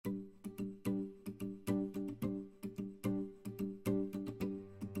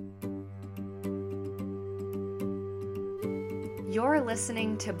You're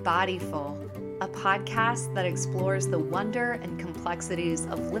listening to Bodyful, a podcast that explores the wonder and complexities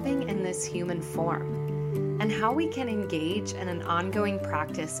of living in this human form, and how we can engage in an ongoing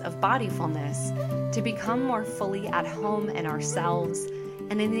practice of bodyfulness to become more fully at home in ourselves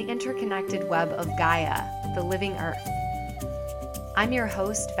and in the interconnected web of Gaia, the living earth. I'm your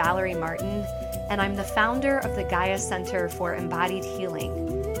host, Valerie Martin, and I'm the founder of the Gaia Center for Embodied Healing,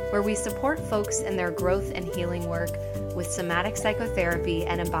 where we support folks in their growth and healing work with somatic psychotherapy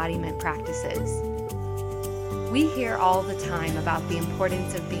and embodiment practices. We hear all the time about the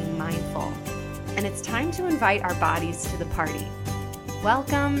importance of being mindful, and it's time to invite our bodies to the party.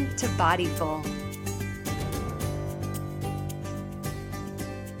 Welcome to Bodyful.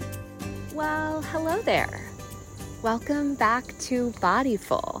 Well, hello there. Welcome back to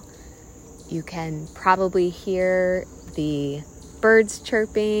Bodyful. You can probably hear the birds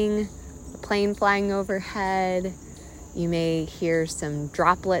chirping, the plane flying overhead. You may hear some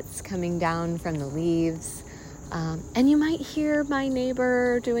droplets coming down from the leaves. And you might hear my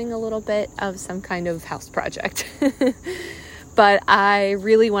neighbor doing a little bit of some kind of house project. But I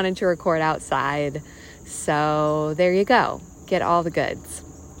really wanted to record outside. So there you go. Get all the goods.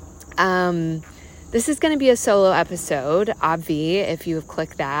 This is going to be a solo episode. Obvi, if you have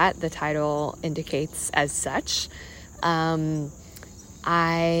clicked that, the title indicates as such. I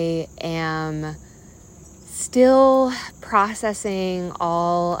am still processing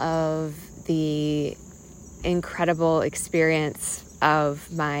all of the incredible experience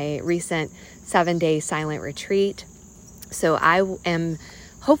of my recent 7-day silent retreat. So I am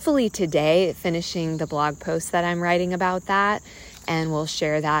hopefully today finishing the blog post that I'm writing about that, and we'll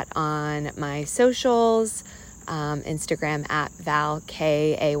share that on my socials, Instagram at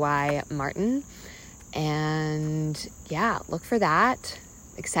ValKayMartin. And yeah, look for that.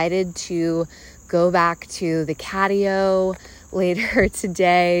 Excited to go back to the catio later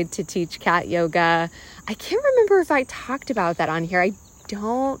today to teach cat yoga. I can't remember if I talked about that on here. I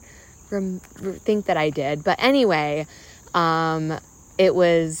don't think that I did. But anyway, I've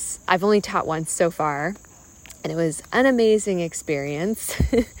only taught once so far, and it was an amazing experience.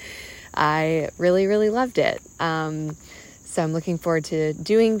 I really, really loved it. So I'm looking forward to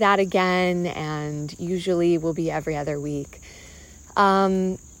doing that again, and usually will be every other week.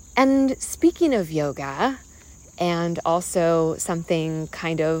 And speaking of yoga, and also something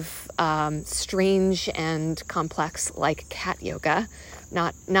kind of strange and complex like cat yoga,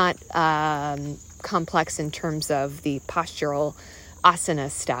 not complex in terms of the postural asana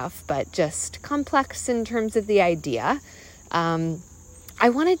stuff, but just complex in terms of the idea. I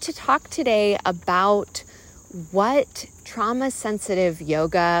wanted to talk today about what trauma-sensitive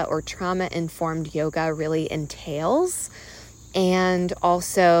yoga or trauma-informed yoga really entails, and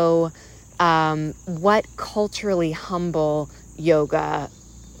also what culturally humble yoga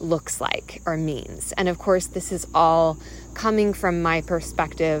looks like or means. And of course, this is all coming from my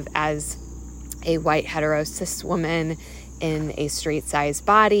perspective as a white hetero cis woman in a straight-sized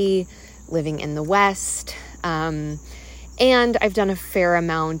body living in the West. And I've done a fair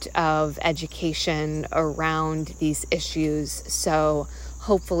amount of education around these issues, so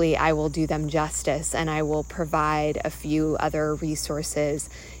hopefully I will do them justice, and I will provide a few other resources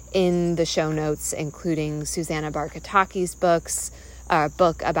in the show notes, including Susanna Barkataki's book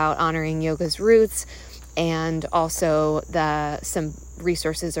about honoring yoga's roots, and also some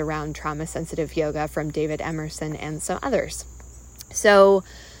resources around trauma-sensitive yoga from David Emerson and some others. So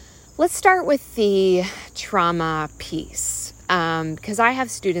let's start with the trauma piece, because I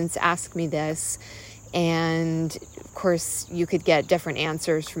have students ask me this, and of course you could get different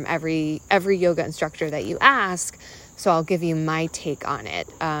answers from every yoga instructor that you ask. So I'll give you my take on it.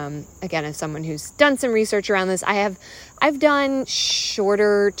 Again, as someone who's done some research around this, I've done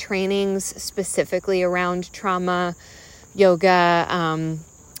shorter trainings specifically around trauma yoga.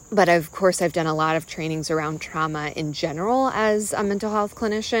 But of course, I've done a lot of trainings around trauma in general as a mental health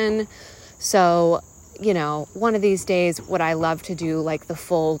clinician. So, one of these days, would I love to do like the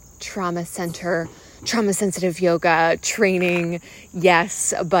full trauma-sensitive yoga training?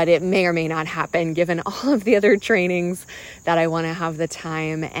 Yes, but it may or may not happen given all of the other trainings that I want to have the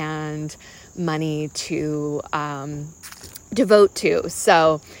time and money to devote to.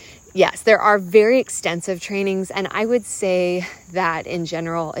 So yes, there are very extensive trainings, and I would say that in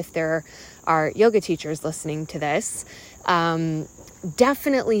general, if there are yoga teachers listening to this,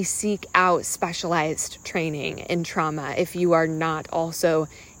 definitely seek out specialized training in trauma if you are not also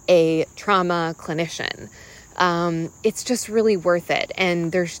a trauma clinician. It's just really worth it.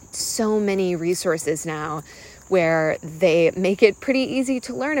 And there's so many resources now where they make it pretty easy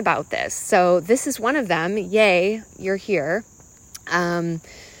to learn about this. So this is one of them. Yay, you're here.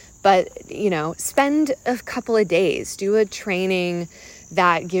 But, spend a couple of days, do a training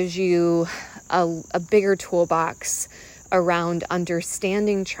that gives you a bigger toolbox around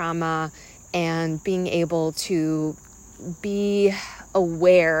understanding trauma and being able to be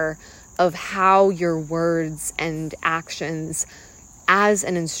aware of how your words and actions as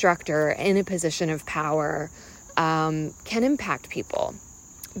an instructor in a position of power can impact people.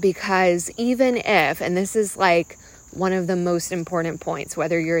 Because even if, and this is like one of the most important points,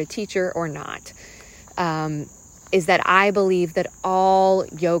 whether you're a teacher or not, is that I believe that all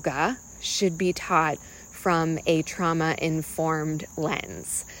yoga should be taught from a trauma-informed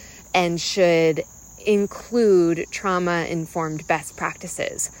lens and should include trauma-informed best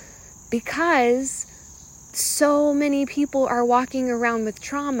practices, because so many people are walking around with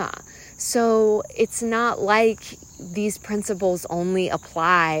trauma. So it's not like these principles only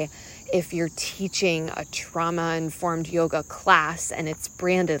apply if you're teaching a trauma-informed yoga class and it's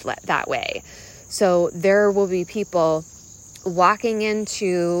branded that way. So there will be people walking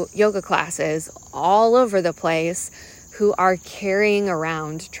into yoga classes all over the place who are carrying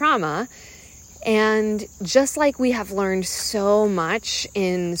around trauma. And just like we have learned so much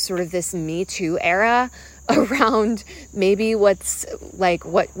in sort of this Me Too era around maybe what's like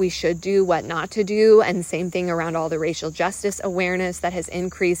what we should do, what not to do, and same thing around all the racial justice awareness that has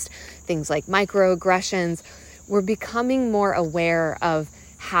increased, things like microaggressions, we're becoming more aware of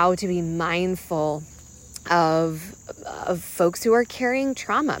how to be mindful of folks who are carrying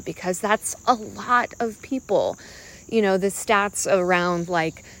trauma, because that's a lot of people. The stats around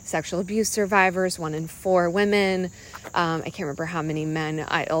like sexual abuse survivors, 1 in 4 women. I can't remember how many men,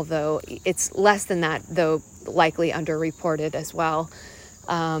 although it's less than that, though likely underreported as well.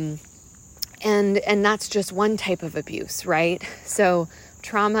 And that's just one type of abuse, right? So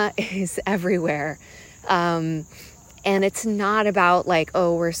trauma is everywhere. And it's not about like,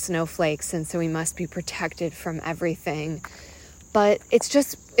 oh, we're snowflakes and so we must be protected from everything. But it's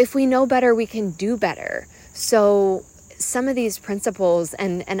just, if we know better, we can do better. So some of these principles,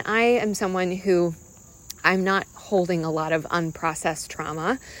 and I am someone who, I'm not holding a lot of unprocessed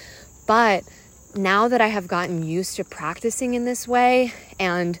trauma, but now that I have gotten used to practicing in this way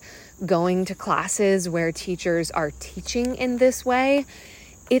and going to classes where teachers are teaching in this way,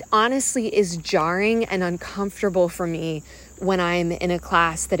 it honestly is jarring and uncomfortable for me when I'm in a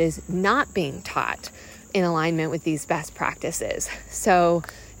class that is not being taught in alignment with these best practices. So,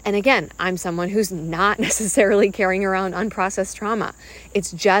 and again, I'm someone who's not necessarily carrying around unprocessed trauma.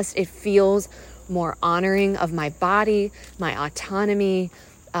 It's just, it feels more honoring of my body, my autonomy,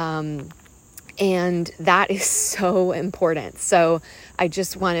 and that is so important. So I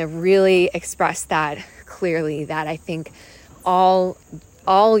just want to really express that clearly, that I think all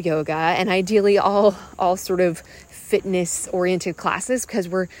yoga, and ideally all sort of fitness-oriented classes, because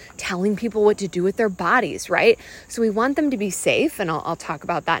we're telling people what to do with their bodies, right? So we want them to be safe, and I'll talk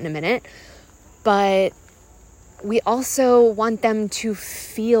about that in a minute. But we also want them to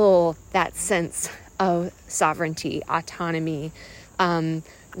feel that sense of sovereignty, autonomy,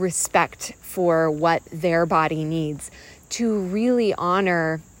 respect for what their body needs, to really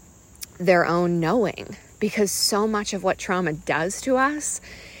honor their own knowing. Because so much of what trauma does to us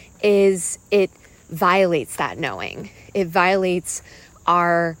is it violates that knowing. It violates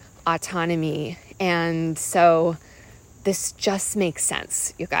our autonomy. And so this just makes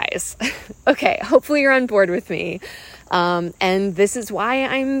sense, you guys. Okay, hopefully you're on board with me. And this is why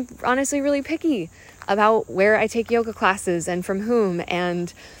I'm honestly really picky about where I take yoga classes and from whom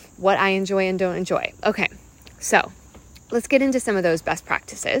and what I enjoy and don't enjoy. Okay, so let's get into some of those best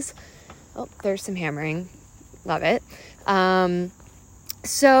practices. Oh, there's some hammering. Love it.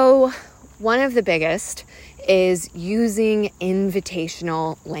 So one of the biggest is using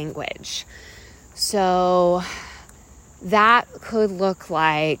invitational language. So that could look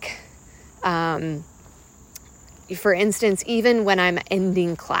like, for instance, even when I'm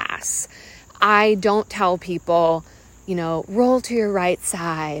ending class, I don't tell people, roll to your right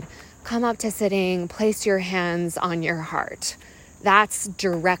side, come up to sitting, place your hands on your heart. That's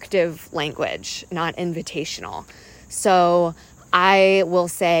directive language, not invitational. So I will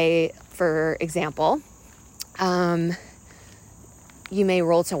say, for example, you may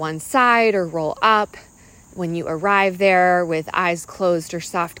roll to one side or roll up when you arrive there with eyes closed or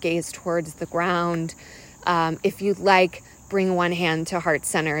soft gaze towards the ground. If you'd like, bring one hand to heart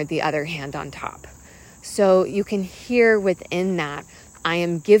center, the other hand on top. So you can hear within that, I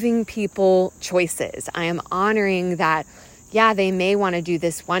am giving people choices. I am honoring that, yeah, they may want to do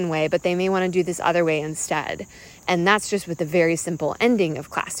this one way, but they may want to do this other way instead. And that's just with a very simple ending of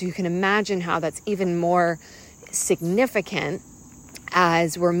class. So you can imagine how that's even more significant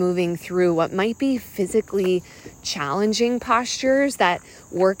as we're moving through what might be physically challenging postures that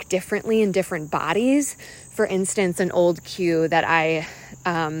work differently in different bodies. For instance, an old cue that I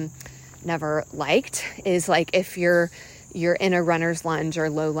never liked is like if you're in a runner's lunge or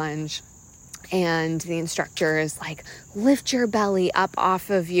low lunge and the instructor is like, lift your belly up off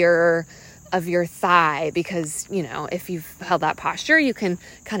of your thigh, because, you know, if you've held that posture, you can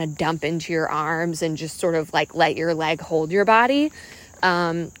kind of dump into your arms and just sort of like let your leg hold your body.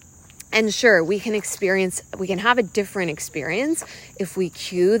 And sure, we can have a different experience if we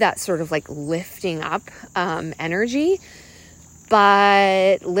cue that sort of like lifting up energy.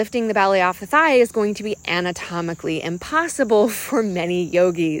 But lifting the belly off the thigh is going to be anatomically impossible for many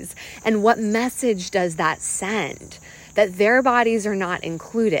yogis. And what message does that send? That their bodies are not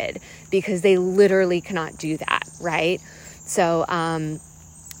included because they literally cannot do that, right? So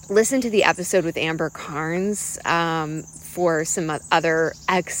listen to the episode with Amber Carnes for some other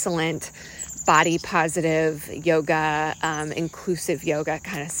excellent body positive yoga, inclusive yoga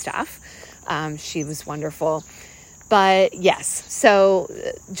kind of stuff. She was wonderful. But yes, so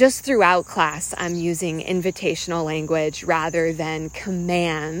just throughout class, I'm using invitational language rather than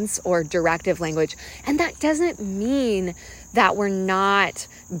commands or directive language. And that doesn't mean that we're not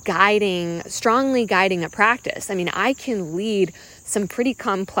strongly guiding a practice. I mean, I can lead some pretty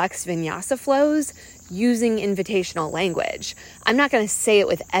complex vinyasa flows using invitational language. I'm not going to say it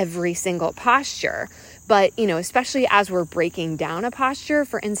with every single posture, but, you know, especially as we're breaking down a posture,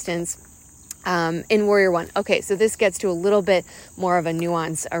 for instance, in Warrior One. Okay, so this gets to a little bit more of a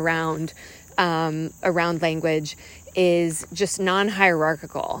nuance around language, is just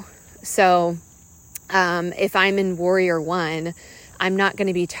non-hierarchical. So if I'm in Warrior One, I'm not going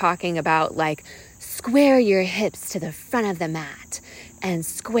to be talking about like square your hips to the front of the mat and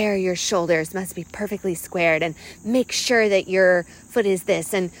square your shoulders, must be perfectly squared, and make sure that your foot is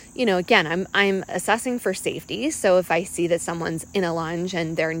this. And, you know, again, I'm assessing for safety. So if I see that someone's in a lunge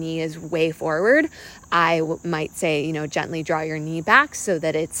and their knee is way forward, I might say, you know, gently draw your knee back so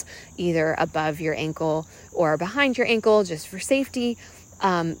that it's either above your ankle or behind your ankle, just for safety.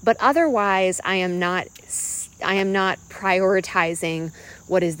 But otherwise, I am not prioritizing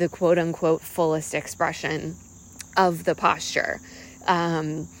what is the quote unquote fullest expression of the posture.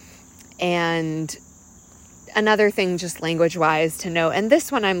 And another thing, just language wise to note, and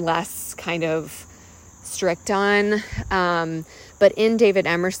this one I'm less kind of strict on, but in David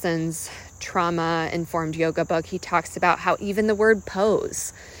Emerson's trauma-informed yoga book, he talks about how even the word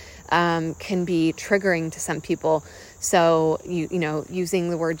pose can be triggering to some people. So, you know, using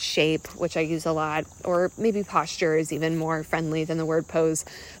the word shape, which I use a lot, or maybe posture is even more friendly than the word pose,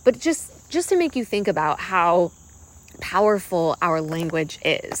 but just to make you think about how powerful our language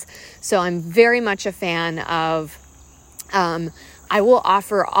is. So I'm very much a fan of, I will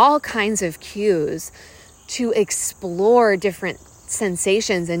offer all kinds of cues to explore different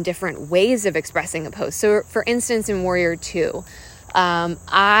sensations and different ways of expressing a pose. So for instance, in Warrior Two,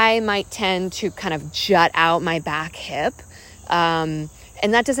 I might tend to kind of jut out my back hip.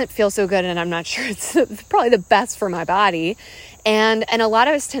 And that doesn't feel so good. And I'm not sure it's probably the best for my body. And a lot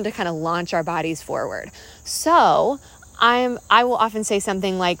of us tend to kind of launch our bodies forward. So I will often say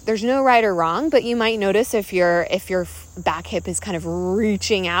something like, there's no right or wrong, but you might notice if your back hip is kind of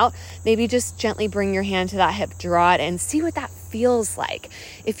reaching out, maybe just gently bring your hand to that hip, draw it, and see what that feels like.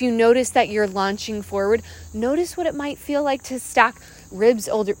 If you notice that you're launching forward, notice what it might feel like to stack ribs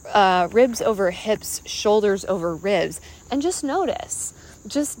over hips, shoulders over ribs, and just notice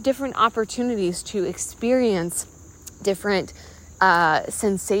just different opportunities to experience different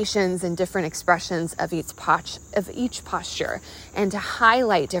sensations and different expressions of each posture, and to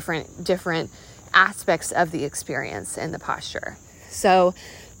highlight different aspects of the experience in the posture. So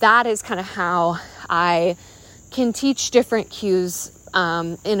that is kind of how I can teach different cues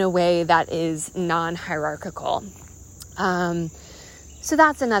in a way that is non-hierarchical. So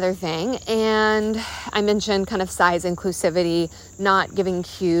that's another thing. And I mentioned kind of size inclusivity, not giving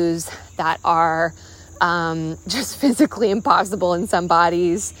cues that are just physically impossible in some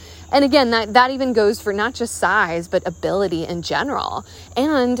bodies. And again, that even goes for not just size, but ability in general,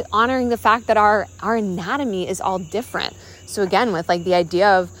 and honoring the fact that our anatomy is all different. So again, with like the idea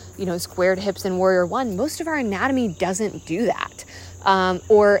of, you know, squared hips in Warrior One, most of our anatomy doesn't do that.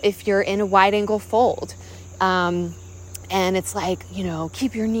 Or if you're in a wide angle fold, and it's like, you know,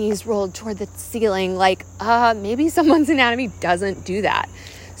 keep your knees rolled toward the ceiling, like, maybe someone's anatomy doesn't do that.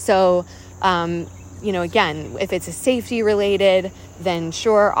 So, you know, again, if it's a safety related, then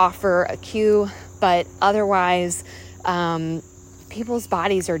sure, offer a cue, but otherwise, people's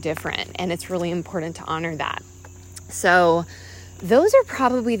bodies are different, and it's really important to honor that. So, those are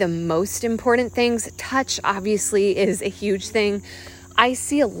probably the most important things. Touch obviously is a huge thing. I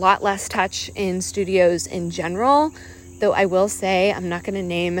see a lot less touch in studios in general, though I will say, I'm not going to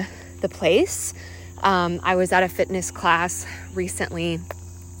name the place. I was at a fitness class recently,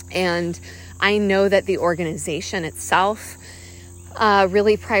 and I know that the organization itself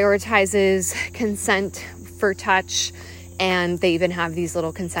really prioritizes consent for touch, and they even have these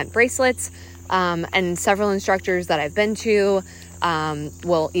little consent bracelets. And several instructors that I've been to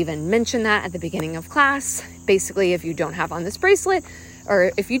will even mention that at the beginning of class. Basically, if you don't have on this bracelet,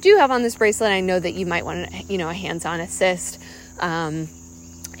 or if you do have on this bracelet, I know that you might want, a hands-on assist.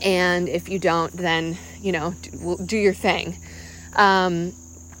 And if you don't, then, do your thing. And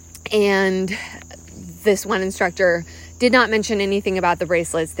this one instructor did not mention anything about the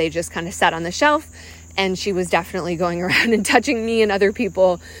bracelets. They just kind of sat on the shelf, and she was definitely going around and touching me and other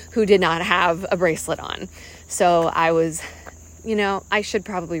people who did not have a bracelet on. So I was, I should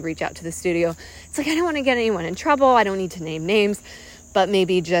probably reach out to the studio. It's like, I don't want to get anyone in trouble. I don't need to name names, but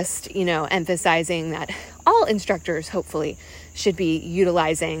maybe just, emphasizing that all instructors hopefully should be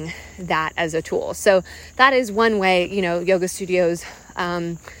utilizing that as a tool. So that is one way, yoga studios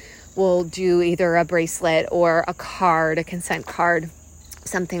will do either a bracelet or a card, a consent card,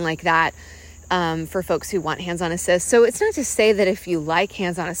 something like that, for folks who want hands-on assist. So it's not to say that if you like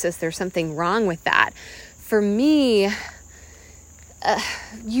hands-on assist, there's something wrong with that. For me,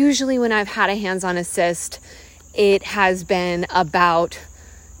 usually when I've had a hands-on assist, it has been about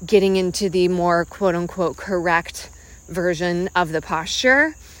getting into the more quote-unquote correct version of the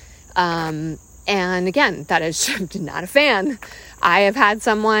posture. And again, that is not a fan. I have had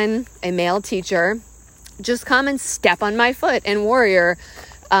someone, a male teacher, just come and step on my foot in Warrior,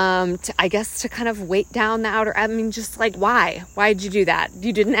 to kind of weight down the outer. Just like, why? Why'd you do that?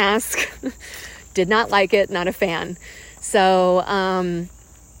 You didn't ask. Did not like it. Not a fan. So,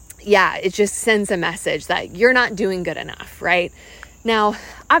 it just sends a message that you're not doing good enough, right? Now,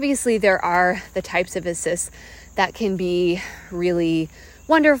 obviously there are the types of assists that can be really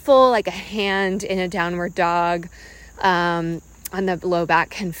wonderful, like a hand in a downward dog, on the low back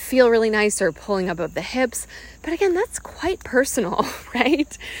can feel really nice, or pulling up of the hips. But again, that's quite personal,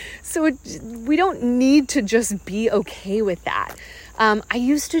 right? So we don't need to just be okay with that. I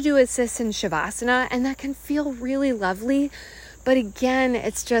used to do assists in Shavasana, and that can feel really lovely. But again,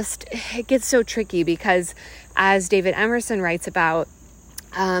 it gets so tricky because, as David Emerson writes about,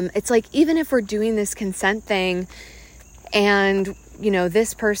 it's like, even if we're doing this consent thing and,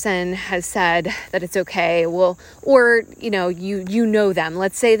 this person has said that it's okay, well, or, you know them.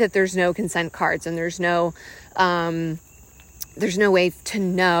 Let's say that there's no consent cards and there's no way to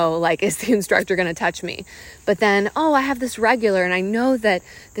know, like, is the instructor going to touch me? But then, I have this regular, and I know that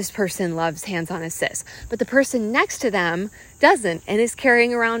this person loves hands-on assist, but the person next to them doesn't, and is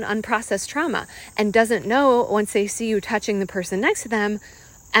carrying around unprocessed trauma and doesn't know, once they see you touching the person next to them,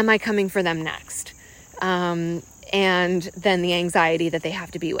 am I coming for them next? And then the anxiety that they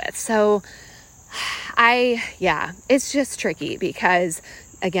have to be with. So it's just tricky because,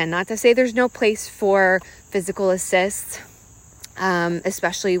 again, not to say there's no place for physical assists,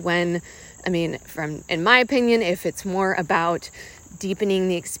 especially when, in my opinion, if it's more about deepening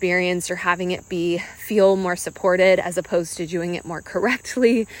the experience or having it feel more supported as opposed to doing it more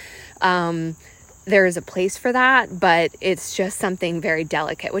correctly, there is a place for that, but it's just something very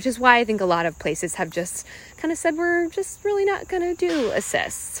delicate, which is why I think a lot of places have just kind of said, we're just really not going to do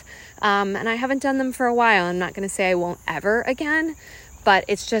assists. And I haven't done them for a while. I'm not going to say I won't ever again, but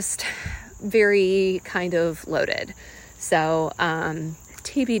it's just very kind of loaded. So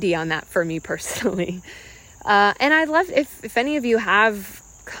TBD on that for me personally. And I'd love if any of you have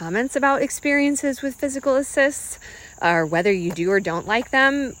comments about experiences with physical assists, or whether you do or don't like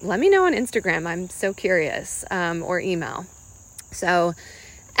them, let me know on Instagram. I'm so curious, or email. So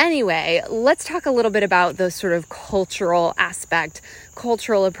anyway, let's talk a little bit about the sort of cultural aspect,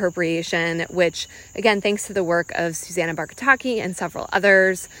 cultural appropriation, which, again, thanks to the work of Susanna Barkataki and several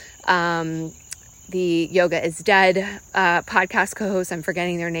others, the Yoga is Dead podcast co-host, I'm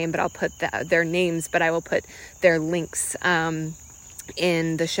forgetting their name, but I'll put their names, but I will put their links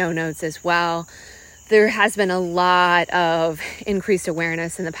in the show notes as well. There has been a lot of increased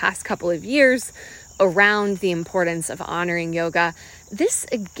awareness in the past couple of years around the importance of honoring yoga. This,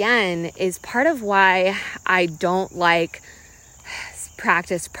 again, is part of why I don't like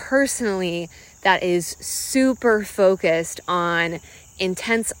practice personally that is super focused on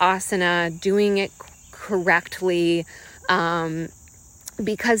intense asana, doing it correctly,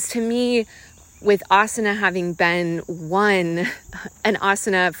 because to me, with asana having been one, an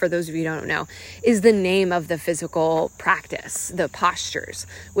asana, for those of you who don't know, is the name of the physical practice, the postures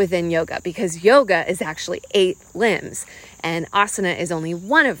within yoga, because yoga is actually 8 limbs and asana is only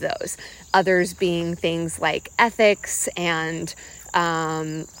one of those. Others being things like ethics and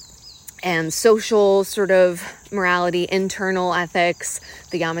social sort of morality, internal ethics,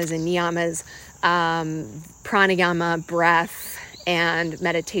 the yamas and niyamas, pranayama, breath, and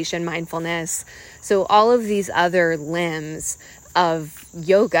meditation, mindfulness. So all of these other limbs of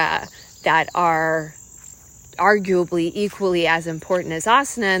yoga that are arguably equally as important as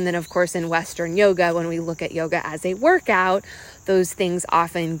asana. And then of course in Western yoga, when we look at yoga as a workout, those things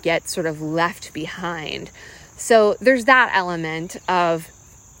often get sort of left behind. So there's that element of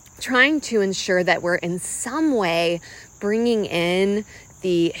trying to ensure that we're in some way bringing in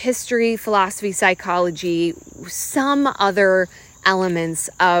the history, philosophy, psychology, some other elements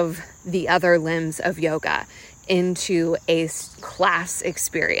of the other limbs of yoga into a class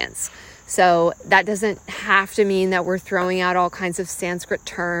experience. So that doesn't have to mean that we're throwing out all kinds of Sanskrit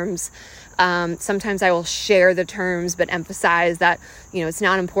terms. Sometimes I will share the terms, but emphasize that, it's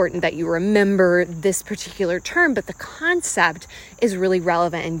not important that you remember this particular term, but the concept is really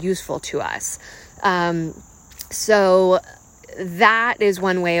relevant and useful to us. So that is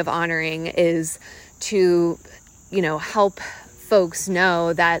one way of honoring, is to, help folks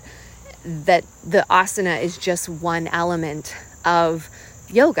know that the asana is just one element of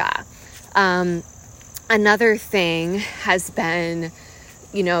yoga. Another thing has been,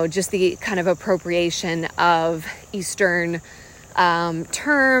 just the kind of appropriation of Eastern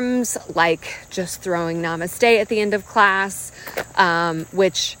terms, like just throwing namaste at the end of class,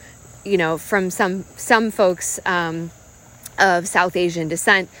 which, from some folks of South Asian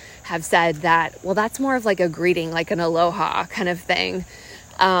descent have said that, well, that's more of like a greeting, like an aloha kind of thing.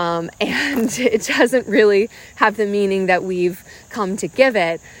 And it doesn't really have the meaning that we've come to give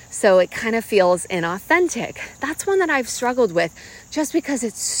it. So it kind of feels inauthentic. That's one that I've struggled with just because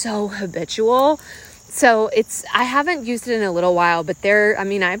it's so habitual. So I haven't used it in a little while, but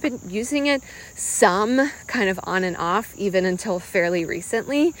I've been using it some kind of on and off even until fairly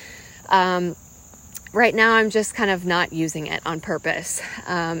recently. Right now, I'm just kind of not using it on purpose,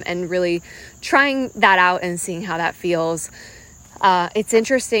 and really trying that out and seeing how that feels. It's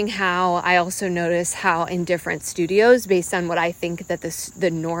interesting how I also notice how in different studios, based on what I think that the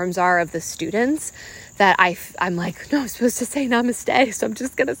norms are of the students, that I'm like, no, I'm supposed to say namaste, so I'm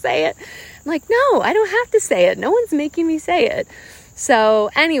just going to say it. I'm like, no, I don't have to say it. No one's making me say it. So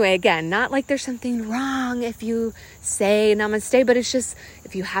anyway, again, not like there's something wrong if you say namaste, but it's just,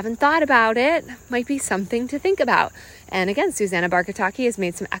 if you haven't thought about it, might be something to think about. And again, Susanna Barkataki has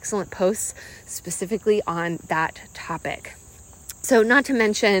made some excellent posts specifically on that topic. So not to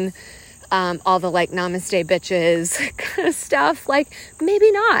mention all the like namaste bitches kind of stuff, like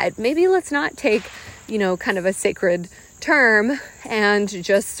maybe not. Maybe let's not take, kind of a sacred term and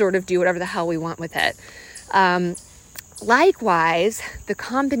just sort of do whatever the hell we want with it. Likewise, the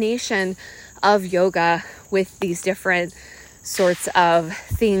combination of yoga with these different sorts of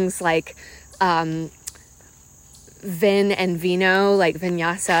things like vin and vino, like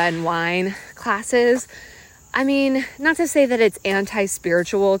vinyasa and wine classes. I mean, not to say that it's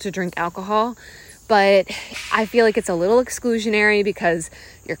anti-spiritual to drink alcohol, but I feel like it's a little exclusionary because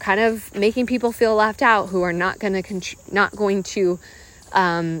you're kind of making people feel left out who are not going to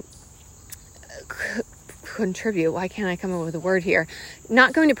contribute. Why can't I come up with a word here?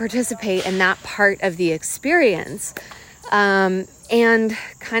 Not going to participate in that part of the experience. And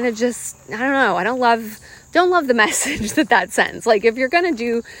kind of just, I don't know, I don't love the message that sends. Like, if you're going to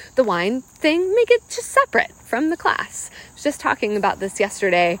do the wine thing, make it just separate from the class. I was just talking about this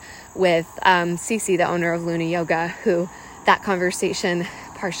yesterday with Cece, the owner of Luna Yoga, who that conversation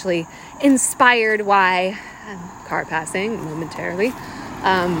partially inspired why, car passing momentarily,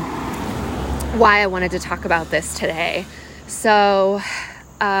 why I wanted to talk about this today. So,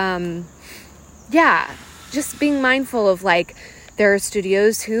 just being mindful of like, there are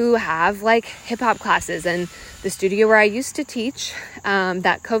studios who have like hip hop classes, and the studio where I used to teach,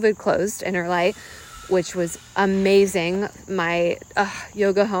 that COVID closed, Interlight, which was amazing. My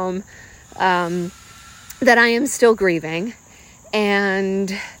yoga home, that I am still grieving.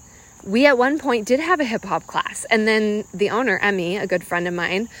 And we at one point did have a hip hop class. And then the owner, Emmy, a good friend of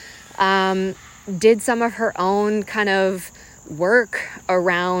mine, did some of her own kind of work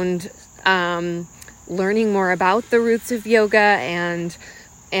around, learning more about the roots of yoga and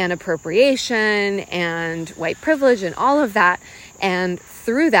appropriation and white privilege and all of that. And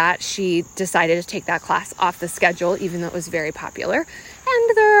through that, she decided to take that class off the schedule, even though it was very popular.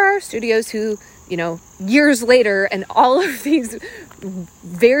 And there are studios who, years later, and all of these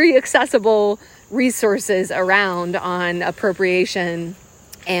very accessible resources around on appropriation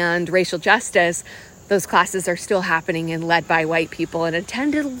and racial justice, those classes are still happening and led by white people and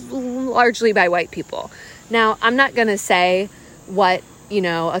attended largely by white people. Now, I'm not going to say what,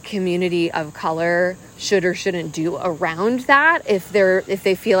 a community of color should or shouldn't do around that. If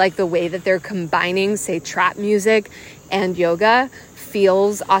they feel like the way that they're combining, say, trap music and yoga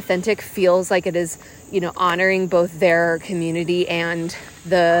feels authentic, feels like it is, honoring both their community and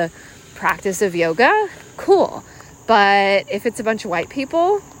the practice of yoga, cool. But if it's a bunch of white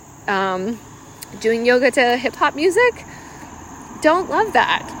people doing yoga to hip hop music, don't love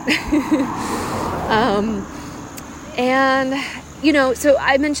that. So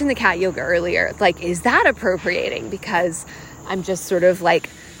I mentioned the cat yoga earlier. Like, is that appropriating? Because I'm just sort of like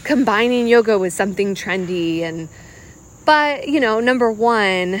combining yoga with something trendy. But number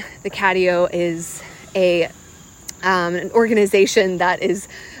one, the Catio is an organization that is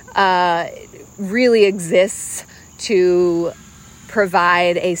really exists to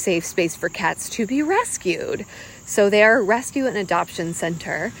provide a safe space for cats to be rescued. So they are a rescue and adoption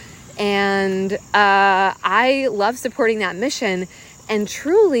center. And I love supporting that mission. And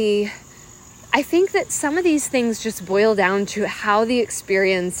truly, I think that some of these things just boil down to how the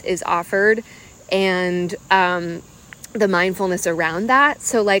experience is offered and the mindfulness around that.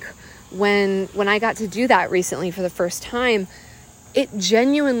 So like when I got to do that recently for the first time, it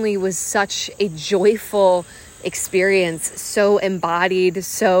genuinely was such a joyful experience, so embodied,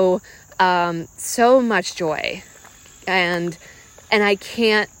 so much joy. And I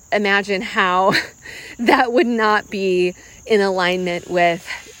can't imagine how that would not be in alignment with,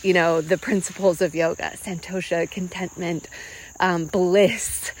 the principles of yoga, santosha, contentment,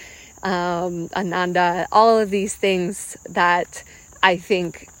 bliss, ananda, all of these things that I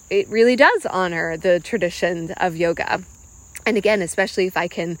think it really does honor the tradition of yoga. And again, especially if I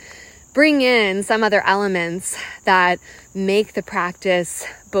can bring in some other elements that make the practice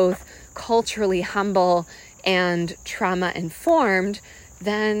both culturally humble and trauma informed,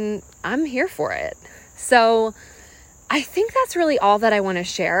 then I'm here for it. So I think that's really all that I want to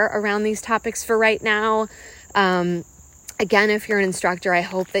share around these topics for right now. Again, if you're an instructor, I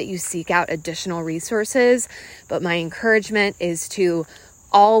hope that you seek out additional resources, but my encouragement is to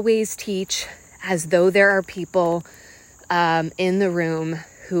always teach as though there are people in the room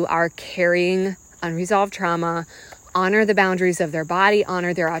who are carrying unresolved trauma, honor the boundaries of their body,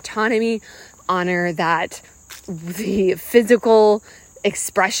 honor their autonomy, honor that the physical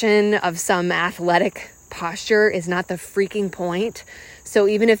expression of some athletic posture is not the freaking point. So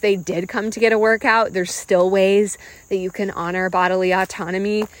even if they did come to get a workout, there's still ways that you can honor bodily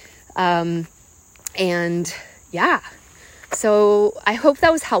autonomy. So I hope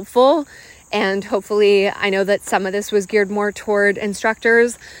that was helpful. And hopefully, I know that some of this was geared more toward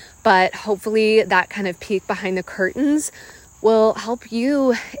instructors, but hopefully that kind of peek behind the curtains will help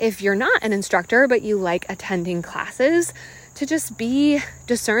you, if you're not an instructor, but you like attending classes, to just be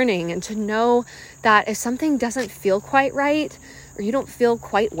discerning and to know that if something doesn't feel quite right, or you don't feel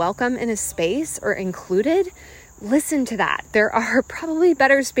quite welcome in a space or included, listen to that. There are probably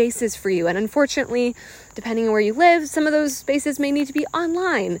better spaces for you. And unfortunately, depending on where you live, some of those spaces may need to be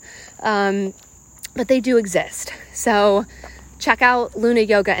online, but they do exist. So check out Luna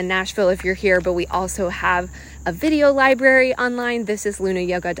Yoga in Nashville if you're here, but we also have a video library online. This is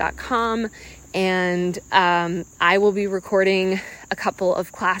lunayoga.com. And I will be recording a couple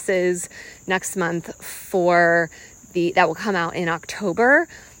of classes next month that will come out in October.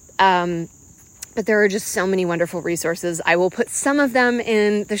 But there are just so many wonderful resources. I will put some of them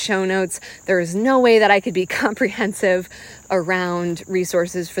in the show notes. There is no way that I could be comprehensive around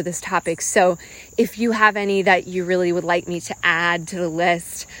resources for this topic. So if you have any that you really would like me to add to the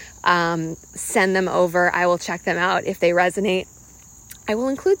list, send them over. I will check them out. If they resonate, I will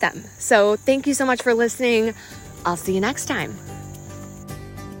include them. So thank you so much for listening. I'll see you next time.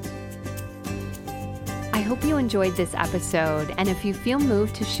 I hope you enjoyed this episode, and if you feel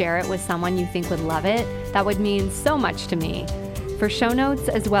moved to share it with someone you think would love it, that would mean so much to me. For show notes,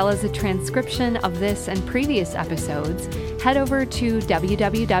 as well as a transcription of this and previous episodes, head over to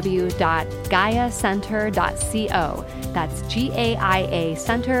www.gaia-center.co. That's GAIA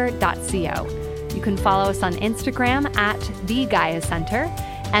center.co. You can follow us on Instagram at The Gaia Center,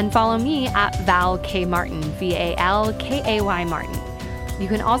 and follow me at Val K. Martin, VALKAY Martin. You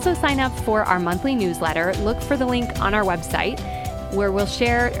can also sign up for our monthly newsletter. Look for the link on our website, where we'll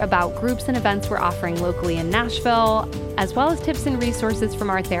share about groups and events we're offering locally in Nashville, as well as tips and resources from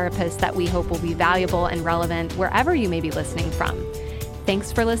our therapists that we hope will be valuable and relevant wherever you may be listening from. Thanks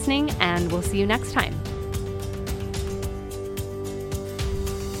for listening, and we'll see you next time.